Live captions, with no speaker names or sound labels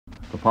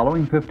The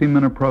following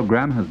 15-minute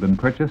program has been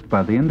purchased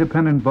by the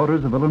Independent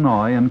Voters of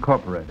Illinois,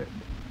 Incorporated.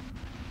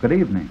 Good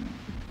evening.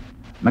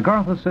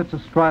 MacArthur sits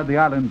astride the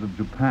islands of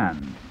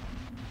Japan.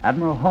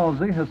 Admiral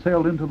Halsey has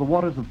sailed into the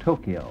waters of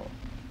Tokyo.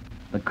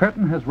 The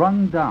curtain has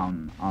rung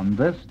down on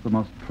this, the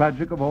most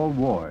tragic of all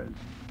wars.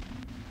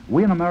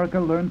 We in America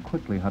learned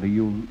quickly how to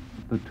use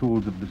the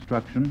tools of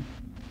destruction.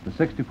 The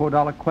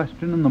 $64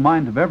 question in the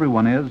mind of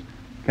everyone is,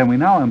 can we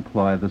now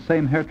employ the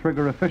same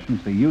hair-trigger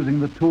efficiency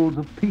using the tools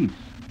of peace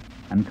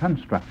and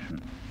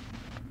construction?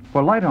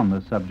 For light on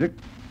this subject,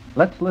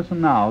 let's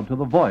listen now to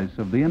the voice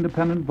of the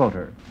independent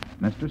voter,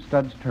 Mr.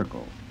 Studs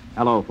Terkel.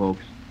 Hello,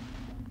 folks.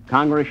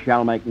 Congress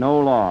shall make no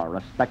law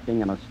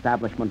respecting an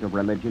establishment of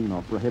religion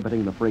or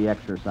prohibiting the free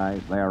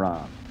exercise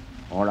thereof,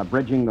 or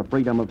abridging the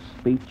freedom of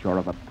speech or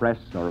of the press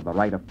or of the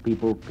right of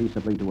people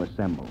peaceably to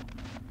assemble,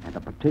 and to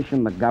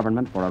petition the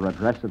government for a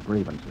redress of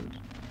grievances.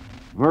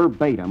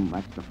 Verbatim,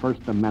 that's the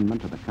First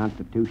Amendment to the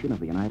Constitution of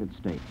the United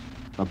States,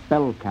 the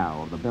bell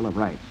cow of the Bill of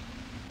Rights.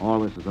 All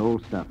this is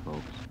old stuff, folks.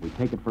 We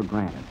take it for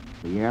granted.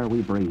 The air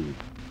we breathe.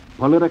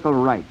 Political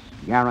rights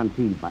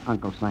guaranteed by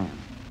Uncle Sam.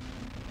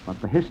 But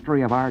the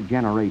history of our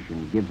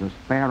generation gives us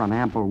fair and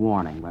ample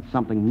warning that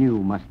something new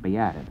must be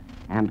added,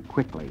 and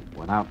quickly,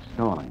 without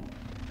stalling.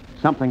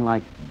 Something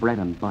like bread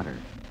and butter.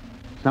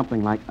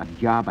 Something like a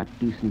job at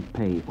decent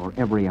pay for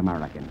every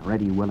American,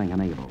 ready, willing,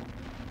 and able.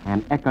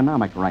 An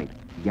economic right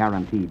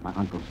guaranteed by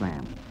Uncle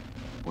Sam,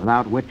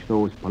 without which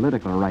those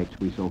political rights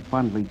we so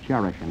fondly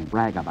cherish and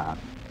brag about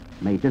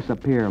may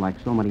disappear like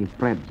so many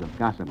threads of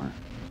gossamer.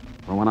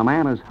 For when a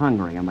man is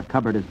hungry and the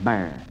cupboard is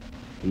bare,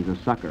 he's a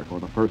sucker for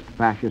the first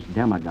fascist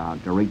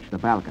demagogue to reach the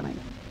balcony.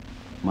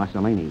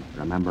 Mussolini,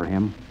 remember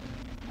him?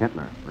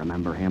 Hitler,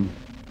 remember him?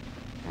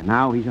 And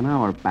now he's in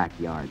our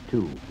backyard,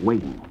 too,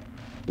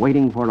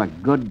 waiting for a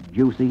good,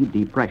 juicy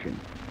depression.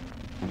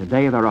 And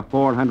today there are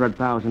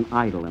 400,000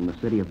 idle in the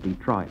city of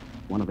Detroit,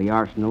 one of the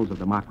arsenals of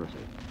democracy.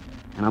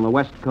 And on the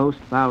West Coast,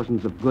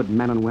 thousands of good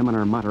men and women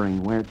are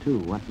muttering, where to,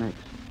 what next?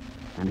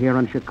 And here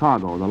in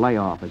Chicago, the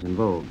layoff is in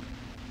vogue.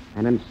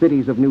 And in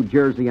cities of New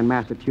Jersey and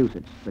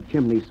Massachusetts, the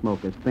chimney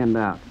smoke is thinned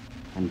out,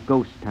 and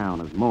ghost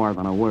town is more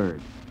than a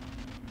word.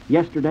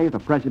 Yesterday, the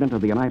President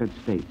of the United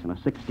States, in a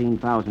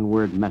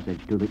 16,000-word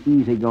message to the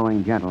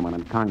easygoing gentlemen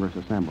in Congress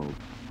assembled,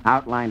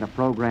 outlined a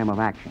program of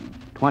action,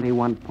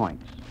 21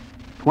 points,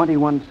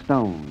 21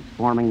 stones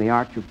forming the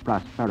arch of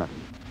prosperity,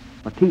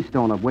 the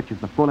keystone of which is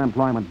the full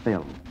employment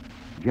bill,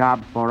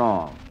 jobs for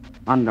all,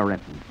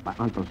 underwritten by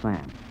Uncle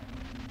Sam.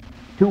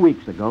 2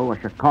 weeks ago, a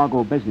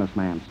Chicago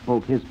businessman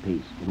spoke his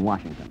piece in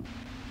Washington.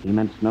 He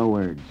minced no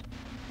words.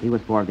 He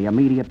was for the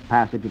immediate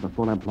passage of the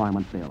full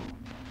employment bill.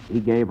 He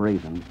gave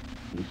reasons.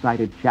 He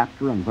cited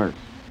chapter and verse.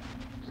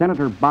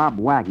 Senator Bob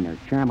Wagner,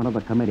 chairman of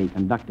the committee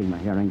conducting the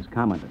hearings,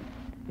 commented,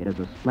 "It is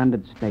a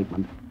splendid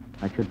statement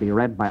that should be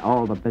read by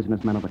all the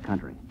businessmen of the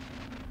country."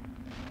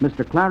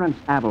 Mr. Clarence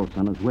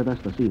Avildsen is with us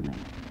this evening.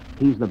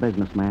 He's the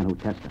businessman who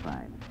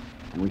testified,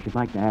 and we should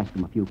like to ask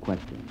him a few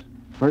questions.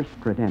 First,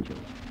 credentials.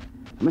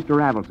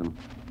 Mr. Avildsen,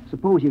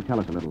 suppose you tell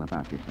us a little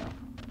about yourself.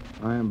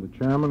 I am the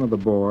chairman of the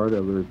board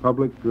of the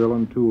Republic Drill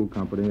and Tool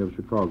Company of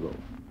Chicago.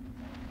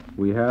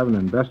 We have an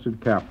invested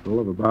capital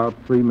of about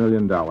 $3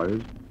 million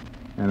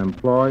and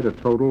employed a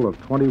total of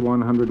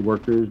 2,100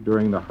 workers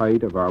during the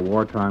height of our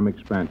wartime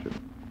expansion.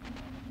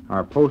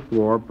 Our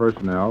post-war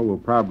personnel will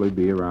probably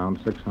be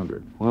around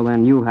 600. Well,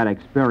 then you had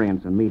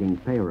experience in meeting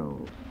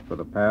payrolls. For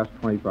the past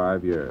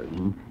 25 years.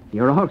 Mm-hmm.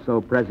 You're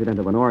also president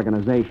of an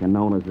organization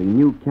known as the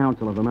New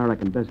Council of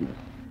American Business.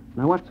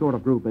 Now, what sort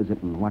of group is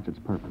it and what's its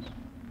purpose?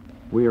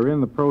 We are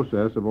in the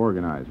process of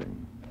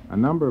organizing. A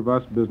number of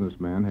us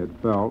businessmen had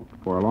felt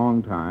for a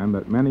long time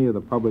that many of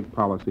the public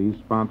policies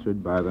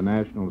sponsored by the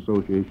National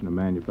Association of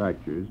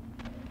Manufacturers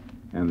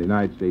and the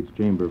United States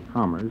Chamber of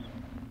Commerce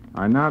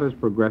are not as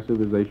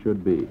progressive as they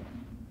should be.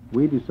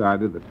 We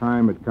decided the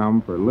time had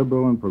come for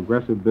liberal and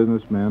progressive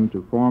businessmen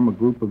to form a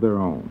group of their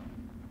own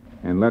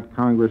and let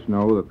Congress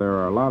know that there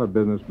are a lot of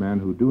businessmen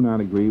who do not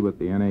agree with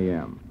the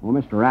NAM. Well,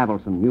 Mr.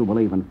 Avildsen, you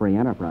believe in free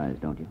enterprise,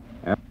 don't you?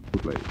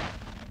 Absolutely.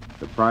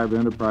 The private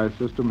enterprise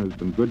system has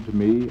been good to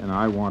me, and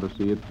I want to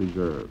see it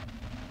preserved.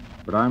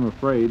 But I'm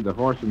afraid the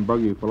horse and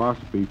buggy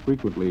philosophy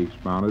frequently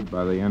expounded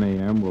by the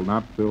NAM will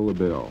not fill the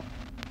bill.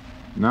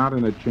 Not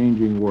in a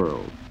changing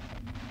world.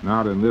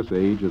 Not in this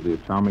age of the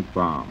atomic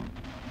bomb.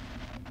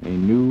 A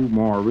new,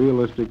 more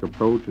realistic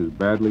approach is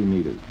badly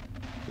needed.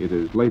 It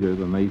is later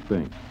than they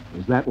think.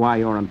 Is that why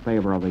you're in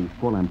favor of the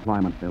full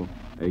employment bill?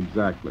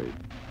 Exactly.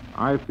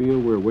 I feel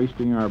we're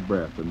wasting our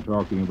breath in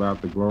talking about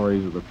the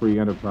glories of the free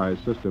enterprise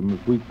system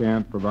if we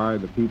can't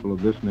provide the people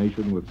of this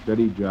nation with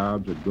steady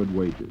jobs at good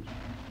wages.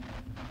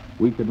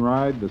 We can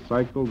ride the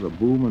cycles of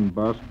boom and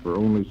bust for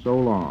only so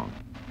long.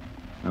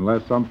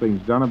 Unless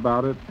something's done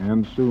about it,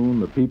 and soon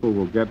the people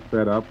will get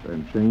fed up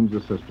and change the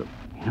system.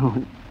 You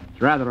know,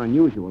 it's rather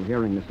unusual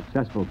hearing a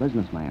successful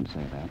businessman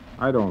say that.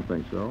 I don't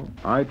think so.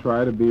 I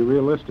try to be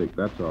realistic,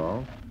 that's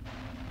all.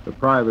 The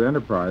private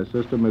enterprise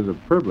system is a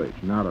privilege,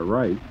 not a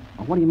right.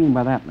 Well, what do you mean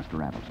by that, Mr.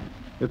 Avildsen?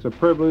 It's a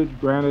privilege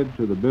granted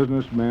to the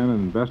businessmen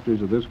and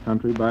investors of this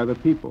country by the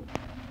people.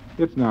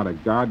 It's not a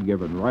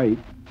God-given right.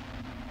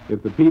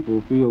 If the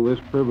people feel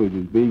this privilege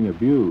is being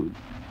abused,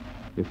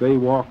 if they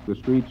walk the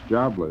streets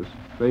jobless,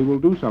 they will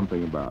do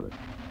something about it.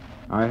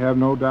 I have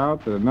no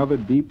doubt that another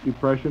deep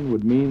depression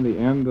would mean the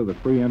end of the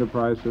free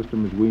enterprise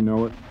system as we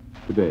know it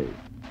today.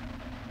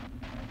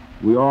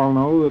 We all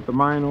know that the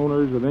mine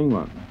owners of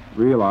England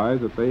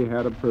realized that they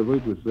had a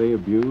privilege which they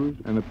abused,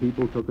 and the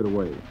people took it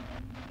away.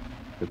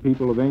 The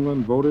people of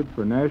England voted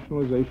for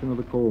nationalization of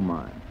the coal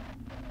mine.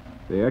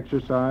 They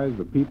exercised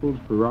the people's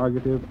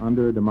prerogative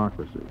under a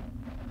democracy.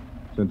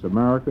 Since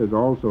America is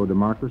also a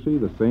democracy,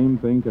 the same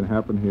thing can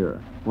happen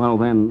here. Well,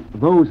 then,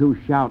 those who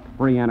shout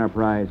free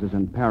enterprise is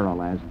in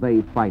peril as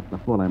they fight the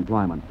full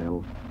employment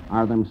bill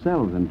are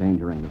themselves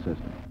endangering the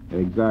system.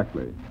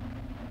 Exactly.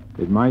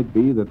 It might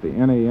be that the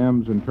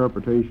NAM's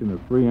interpretation of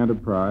free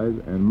enterprise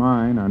and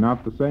mine are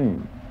not the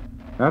same.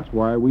 That's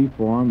why we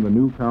formed the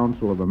new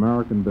Council of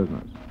American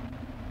Business,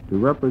 to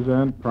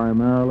represent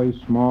primarily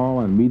small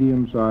and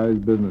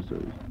medium-sized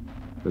businesses,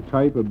 the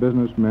type of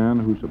businessmen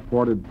who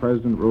supported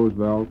President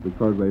Roosevelt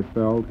because they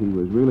felt he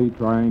was really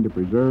trying to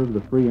preserve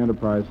the free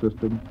enterprise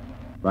system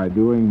by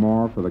doing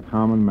more for the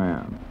common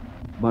man.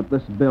 But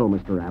this bill,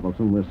 Mr.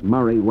 Avildsen, this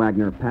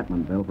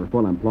Murray-Wagner-Patman bill for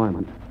full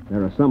employment,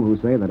 there are some who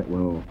say that it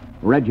will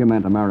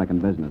regiment American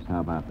business. How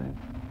about that?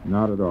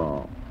 Not at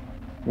all.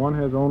 One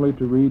has only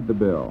to read the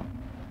bill.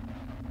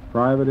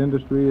 Private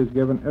industry is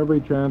given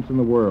every chance in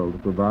the world to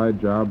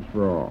provide jobs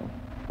for all.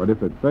 But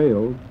if it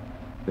fails,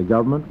 the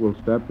government will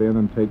step in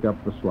and take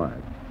up the slack.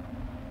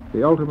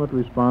 The ultimate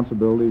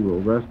responsibility will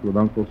rest with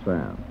Uncle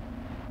Sam.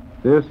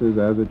 This is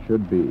as it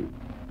should be.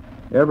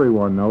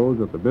 Everyone knows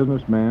that the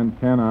businessman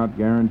cannot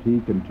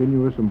guarantee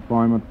continuous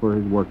employment for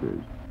his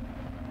workers.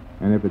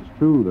 And if it's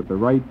true that the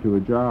right to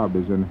a job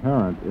is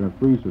inherent in a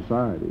free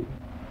society,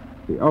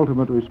 the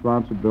ultimate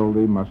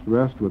responsibility must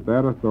rest with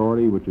that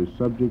authority which is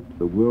subject to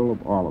the will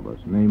of all of us,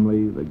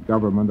 namely the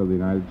government of the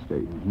United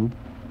States. Mm-hmm.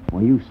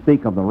 Well, you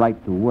speak of the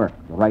right to work,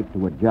 the right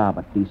to a job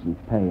at decent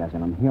pay as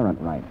an inherent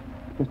right.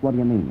 Just what do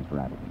you mean, Mr.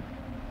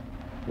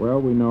 Avildsen?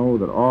 Well, we know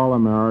that all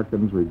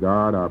Americans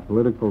regard our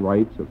political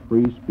rights of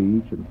free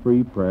speech and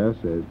free press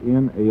as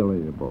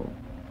inalienable.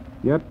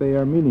 Yet they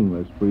are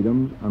meaningless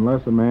freedoms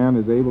unless a man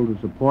is able to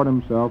support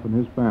himself and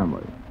his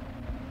family,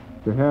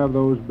 to have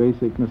those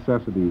basic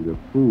necessities of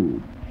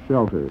food,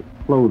 shelter,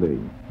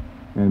 clothing,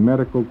 and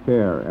medical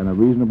care, and a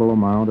reasonable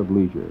amount of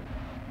leisure.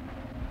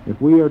 If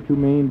we are to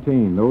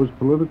maintain those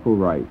political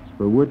rights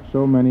for which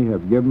so many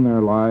have given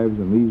their lives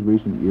in these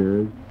recent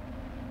years,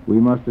 we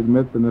must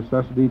admit the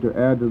necessity to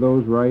add to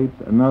those rights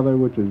another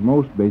which is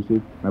most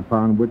basic,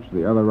 upon which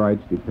the other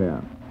rights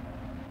depend.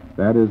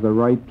 That is the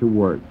right to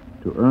work,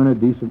 to earn a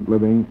decent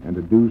living, and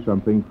to do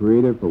something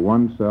creative for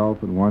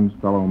oneself and one's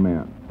fellow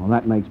men. Well,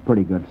 that makes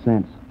pretty good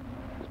sense.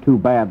 It's too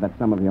bad that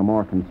some of your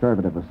more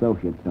conservative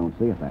associates don't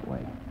see it that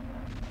way.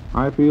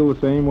 I feel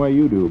the same way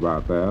you do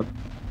about that.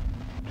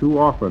 Too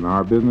often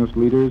our business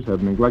leaders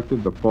have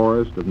neglected the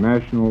forest of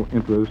national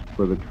interest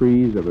for the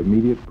trees of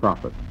immediate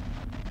profit.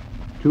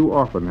 Too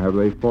often have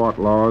they fought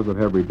laws that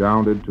have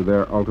redounded to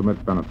their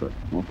ultimate benefit.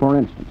 Well, for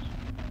instance?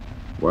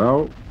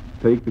 Well,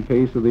 take the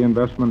case of the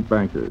investment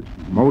bankers.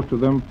 Most of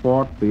them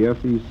fought the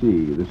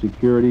SEC, the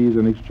Securities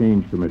and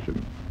Exchange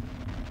Commission.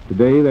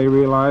 Today they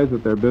realize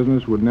that their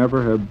business would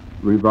never have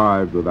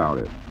revived without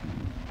it.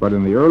 But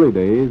in the early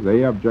days,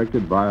 they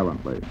objected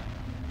violently.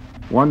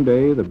 One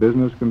day, the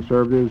business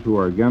conservatives who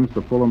are against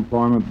the full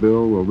employment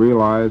bill will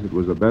realize it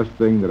was the best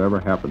thing that ever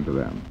happened to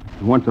them.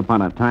 Once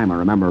upon a time, I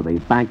remember the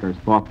bankers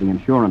fought the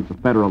insurance of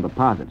federal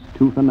deposits,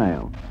 tooth and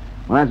nail.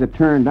 Well, as it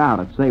turned out,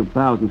 it saved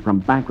thousands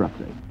from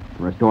bankruptcy and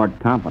restored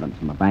confidence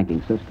in the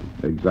banking system.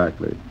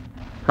 Exactly.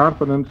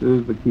 Confidence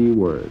is the key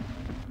word.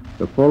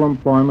 The full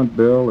employment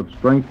bill, if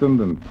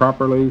strengthened and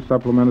properly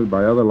supplemented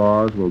by other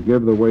laws, will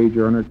give the wage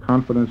earner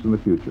confidence in the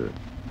future.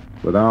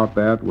 Without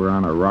that, we're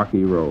on a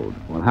rocky road.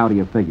 Well, how do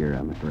you figure,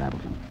 Mr.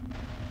 Avildsen?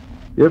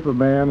 If a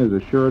man is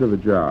assured of a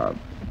job,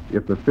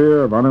 if the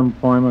fear of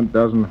unemployment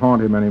doesn't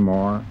haunt him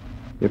anymore,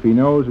 if he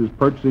knows his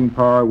purchasing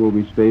power will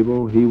be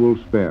stable, he will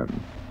spend.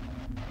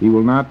 He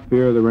will not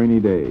fear the rainy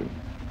day.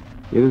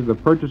 It is the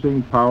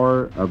purchasing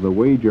power of the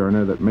wage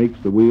earner that makes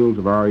the wheels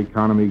of our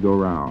economy go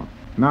round,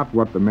 not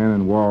what the men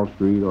in Wall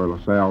Street or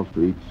LaSalle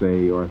Street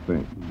say or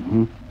think.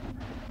 Mm-hmm.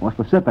 Well,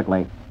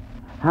 specifically,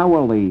 how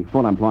will the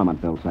full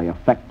employment bill, say,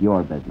 affect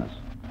your business?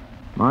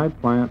 My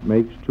plant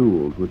makes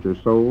tools which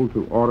are sold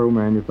to auto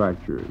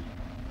manufacturers.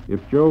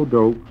 If Joe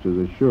Dokes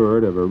is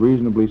assured of a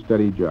reasonably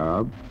steady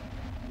job,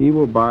 he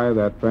will buy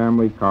that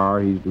family car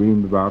he's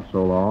dreamed about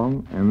so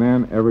long, and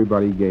then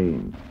everybody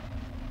gains.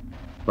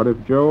 But if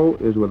Joe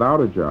is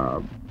without a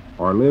job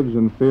or lives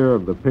in fear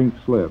of the pink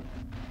slip,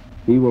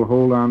 he will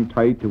hold on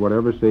tight to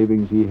whatever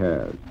savings he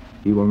has.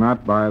 He will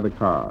not buy the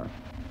car.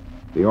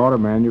 The auto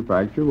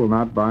manufacturer will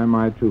not buy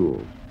my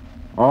tools.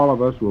 All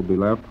of us will be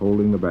left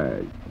holding the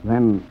bag.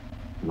 Then,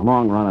 in the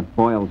long run, it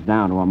boils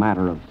down to a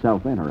matter of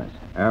self-interest.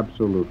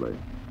 Absolutely.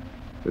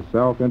 The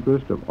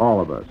self-interest of all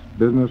of us,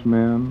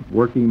 businessmen,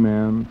 working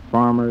men,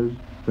 farmers,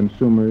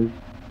 consumers,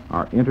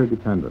 are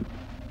interdependent.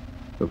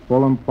 The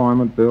full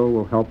employment bill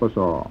will help us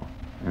all,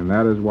 and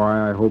that is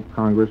why I hope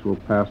Congress will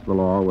pass the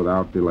law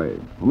without delay.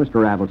 Well,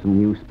 Mr. Avildsen,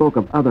 you spoke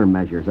of other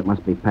measures that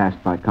must be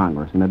passed by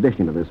Congress in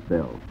addition to this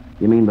bill.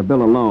 You mean the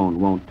bill alone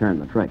won't turn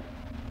the trick?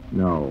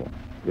 No,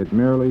 it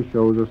merely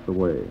shows us the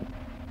way.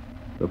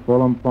 The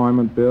full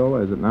employment bill,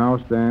 as it now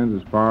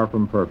stands, is far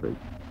from perfect.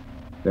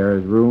 There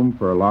is room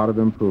for a lot of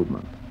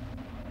improvement.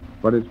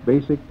 But its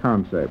basic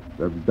concept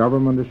of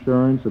government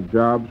assurance of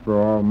jobs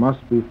for all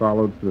must be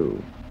followed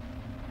through.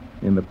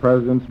 In the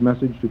President's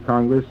message to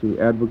Congress, he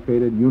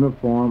advocated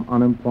uniform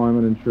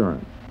unemployment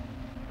insurance,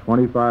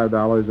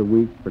 $25 a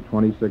week for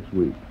 26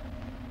 weeks.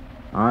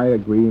 I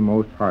agree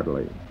most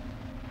heartily.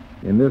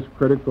 In this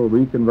critical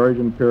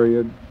reconversion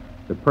period,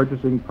 the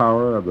purchasing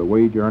power of the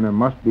wage earner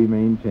must be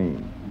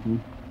maintained. Mm-hmm.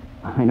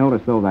 I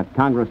notice, though, that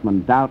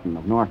Congressman Doughton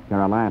of North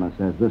Carolina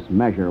says this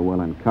measure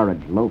will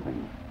encourage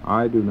loafing.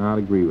 I do not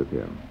agree with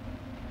him.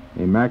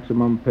 A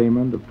maximum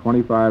payment of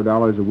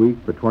 $25 a week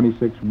for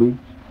 26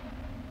 weeks,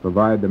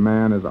 provided the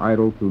man is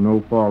idle through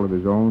no fault of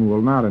his own,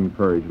 will not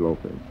encourage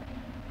loafing.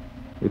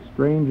 It's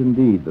strange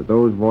indeed that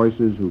those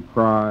voices who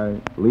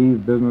cry,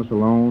 leave business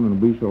alone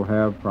and we shall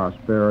have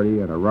prosperity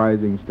and a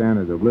rising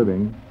standard of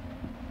living,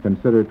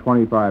 consider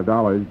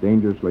 $25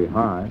 dangerously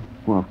high.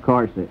 Well, of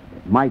course, it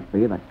might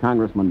be that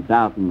Congressman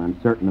Doughton and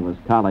certain of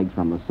his colleagues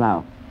from the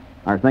South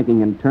are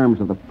thinking in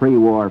terms of the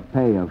pre-war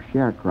pay of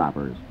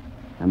sharecroppers,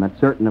 and that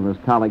certain of his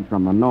colleagues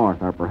from the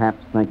North are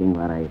perhaps thinking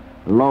that a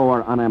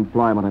lower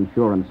unemployment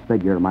insurance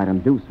figure might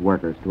induce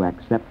workers to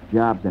accept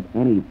jobs at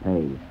any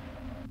pay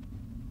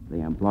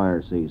the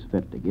employer sees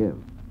fit to give.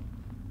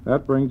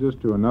 That brings us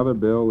to another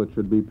bill that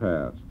should be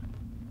passed.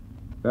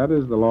 That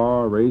is the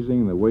law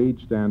raising the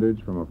wage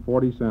standards from a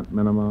 40-cent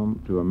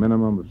minimum to a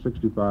minimum of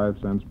 65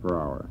 cents per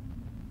hour.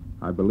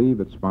 I believe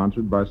it's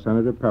sponsored by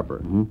Senator Pepper.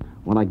 Mm-hmm.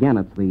 Well, again,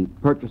 it's the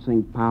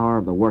purchasing power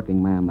of the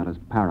working man that is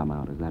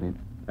paramount, is that it?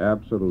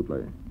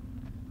 Absolutely.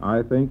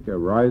 I think a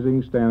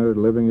rising standard of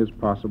living is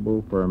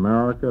possible for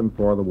America and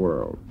for the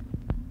world.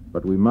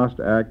 But we must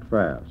act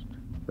fast.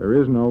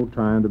 There is no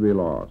time to be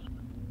lost.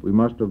 We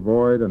must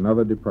avoid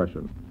another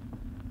depression.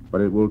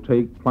 But it will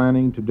take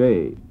planning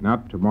today,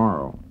 not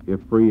tomorrow, if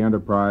free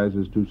enterprise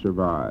is to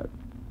survive.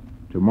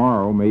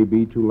 Tomorrow may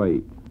be too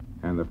late,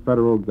 and the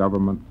federal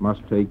government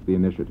must take the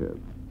initiative.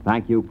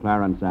 Thank you,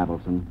 Clarence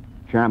Avildsen,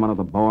 chairman of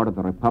the board of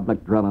the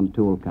Republic Drill and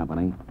Tool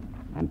Company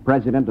and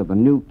president of the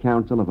new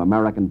Council of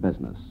American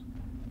Business.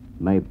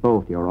 May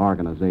both your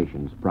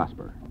organizations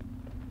prosper.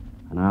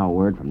 And now a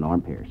word from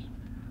Norm Pierce.